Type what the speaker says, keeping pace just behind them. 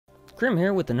Krim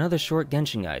here with another short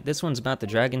Genshin guide. This one's about the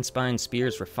Dragonspine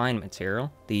Spear's Refinement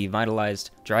material, the Vitalized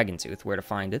Dragontooth, where to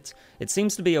find it. It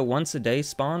seems to be a once-a-day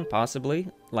spawn, possibly,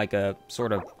 like a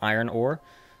sort of iron ore.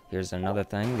 Here's another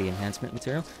thing, the enhancement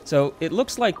material. So it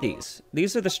looks like these.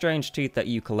 These are the strange teeth that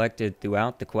you collected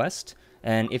throughout the quest,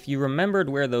 and if you remembered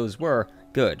where those were,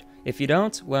 good. If you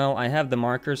don't, well, I have the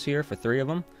markers here for 3 of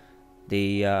them.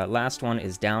 The last one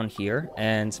is down here,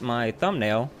 and my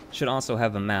thumbnail should also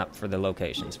have a map for the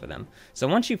locations for them. So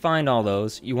once you find all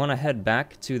those, you want to head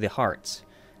back to the heart.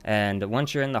 And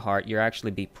once you're in the heart, you'll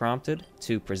actually be prompted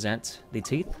to present the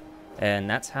teeth, and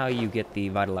that's how you get the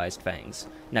vitalized fangs.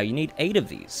 Now, you need 8 of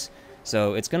these,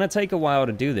 so it's going to take a while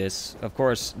to do this. Of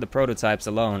course, the prototypes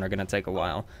alone are going to take a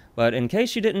while, but in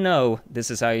case you didn't know, this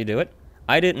is how you do it.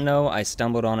 I didn't know, I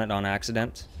stumbled on it on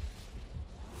accident.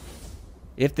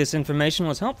 If this information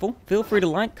was helpful, feel free to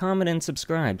like, comment, and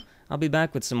subscribe. I'll be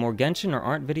back with some more Genshin or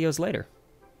art videos later.